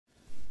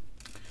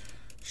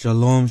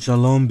Shalom,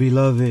 shalom,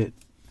 beloved.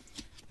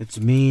 It's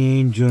me,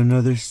 Angel,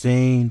 another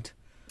saint.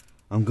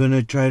 I'm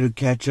gonna try to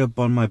catch up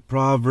on my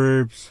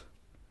Proverbs.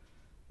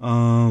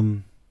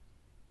 On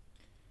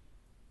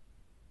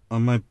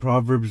my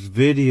Proverbs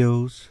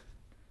videos.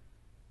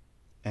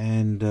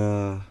 And,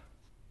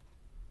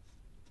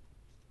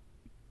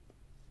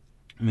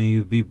 may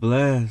you be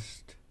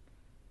blessed.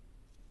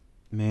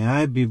 May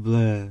I be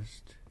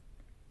blessed.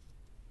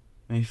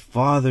 May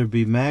Father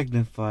be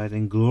magnified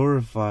and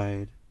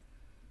glorified.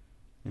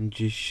 And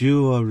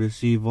Yeshua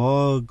receive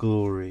all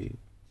glory.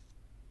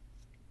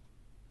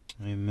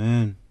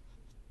 Amen.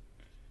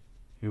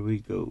 Here we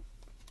go.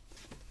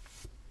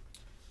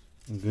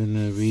 I'm going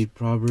to read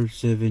Proverbs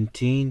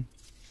 17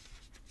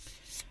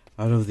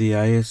 out of the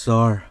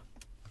ISR.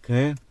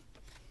 Okay?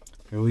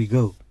 Here we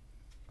go.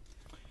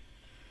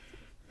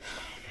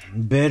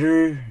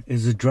 Better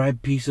is a dry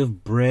piece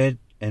of bread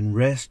and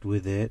rest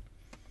with it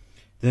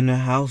than a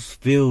house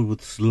filled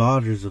with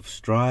slaughters of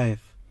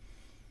strife.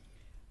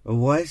 A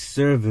wise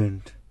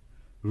servant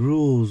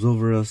rules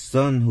over a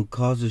son who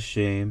causes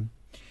shame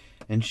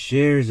and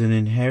shares an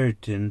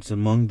inheritance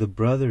among the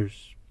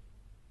brothers.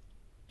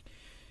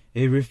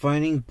 A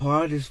refining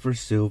pot is for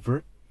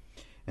silver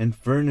and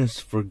furnace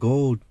for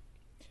gold,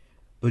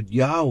 but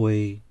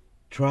Yahweh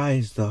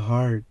tries the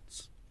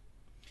hearts.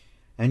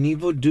 An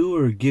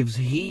evildoer gives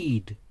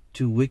heed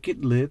to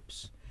wicked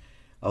lips,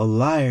 a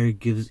liar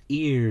gives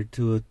ear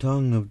to a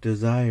tongue of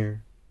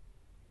desire.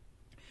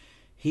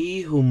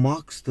 He who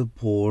mocks the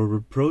poor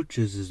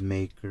reproaches his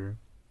maker.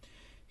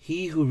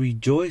 He who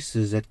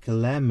rejoices at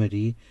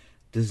calamity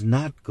does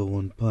not go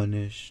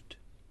unpunished.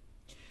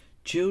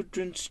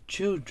 Children's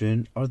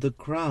children are the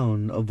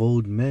crown of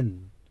old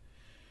men,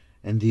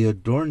 and the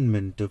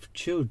adornment of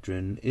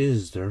children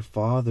is their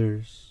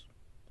fathers.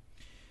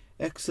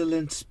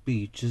 Excellent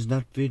speech is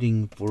not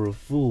fitting for a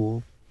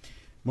fool,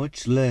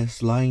 much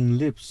less lying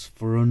lips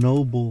for a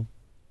noble.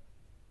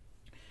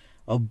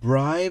 A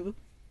bribe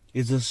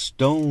is a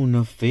stone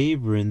of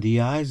favor in the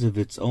eyes of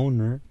its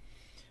owner.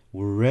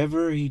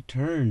 Wherever he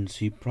turns,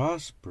 he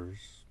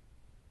prospers.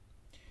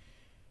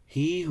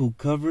 He who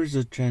covers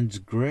a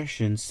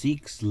transgression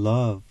seeks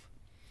love,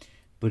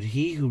 but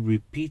he who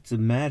repeats a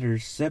matter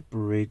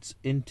separates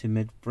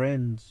intimate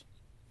friends.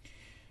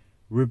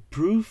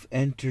 Reproof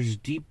enters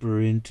deeper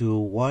into a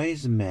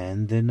wise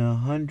man than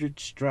 100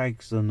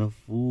 strikes on a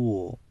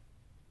fool.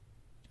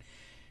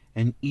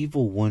 An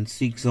evil one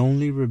seeks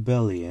only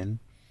rebellion,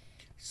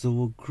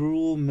 so a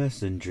cruel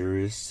messenger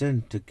is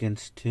sent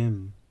against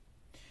him.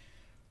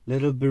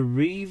 Let a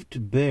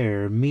bereaved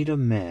bear meet a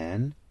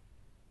man,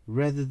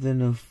 rather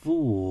than a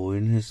fool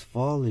in his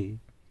folly.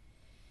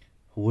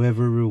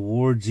 Whoever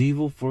rewards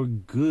evil for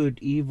good,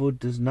 evil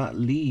does not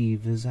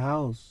leave his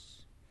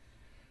house.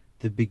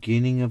 The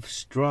beginning of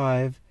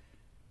strife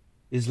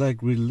is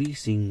like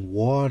releasing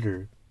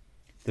water.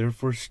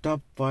 Therefore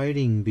stop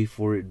fighting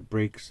before it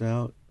breaks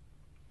out.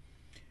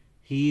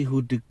 He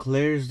who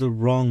declares the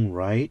wrong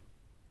right,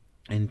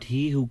 and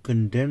he who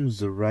condemns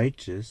the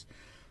righteous,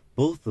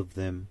 both of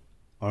them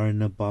are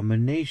an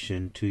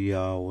abomination to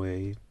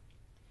Yahweh.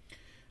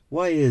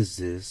 Why is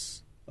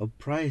this? A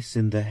price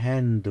in the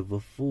hand of a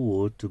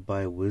fool to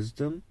buy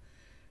wisdom,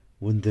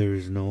 when there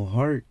is no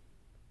heart.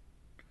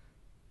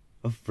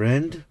 A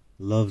friend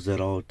loves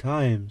at all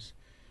times,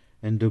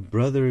 and a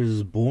brother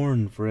is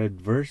born for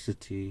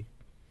adversity.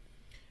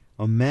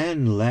 A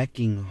man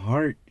lacking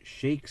heart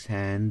shakes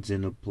hands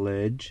in a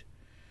pledge.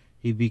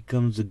 He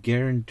becomes a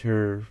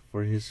guarantor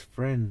for his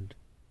friend.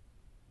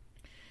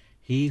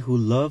 He who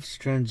loves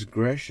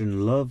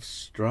transgression loves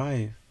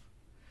strife.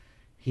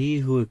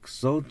 He who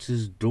exalts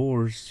his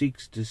door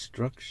seeks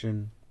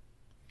destruction.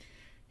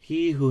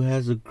 He who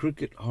has a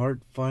crooked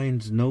heart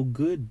finds no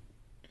good,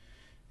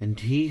 and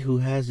he who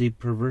has a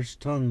perverse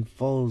tongue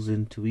falls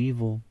into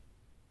evil.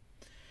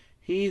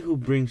 He who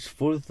brings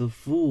forth a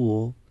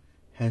fool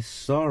has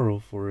sorrow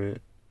for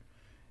it,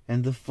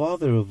 and the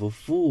father of a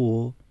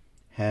fool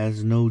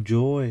has no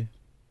joy.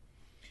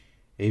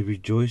 A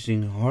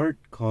rejoicing heart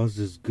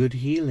causes good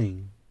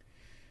healing,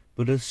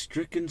 but a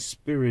stricken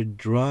spirit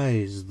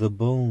dries the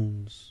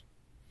bones.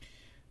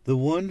 The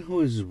one who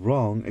is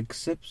wrong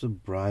accepts a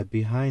bribe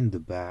behind the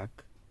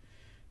back,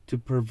 to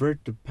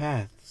pervert the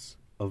paths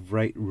of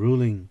right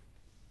ruling.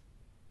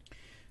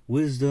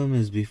 Wisdom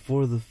is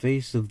before the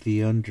face of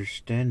the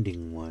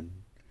understanding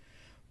one,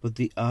 but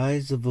the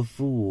eyes of a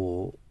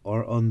fool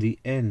are on the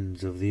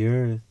ends of the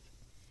earth.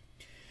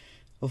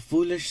 A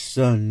foolish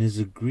son is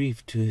a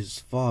grief to his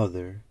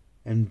father,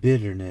 and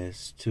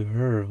bitterness to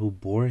her who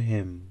bore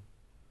him.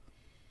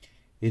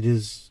 It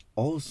is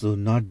also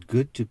not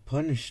good to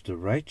punish the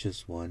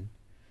righteous one,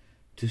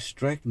 to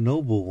strike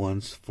noble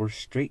ones for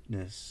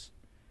straightness.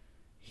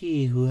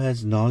 He who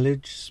has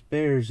knowledge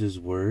spares his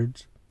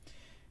words,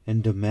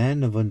 and a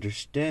man of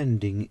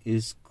understanding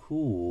is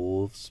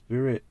cool of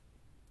spirit.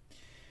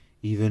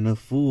 Even a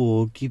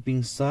fool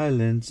keeping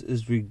silence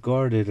is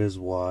regarded as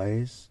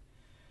wise,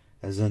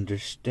 as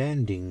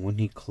understanding when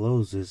he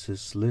closes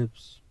his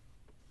lips.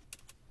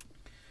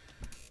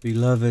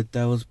 Beloved,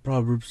 that was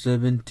Proverbs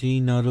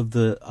 17 out of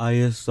the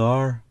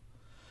ISR.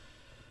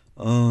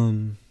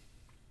 I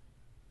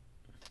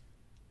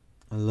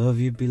love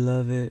you,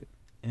 beloved,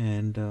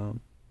 and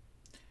I'm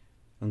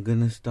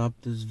gonna stop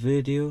this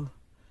video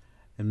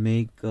and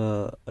make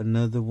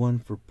another one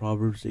for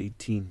Proverbs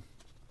 18.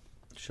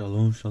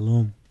 Shalom,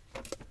 shalom.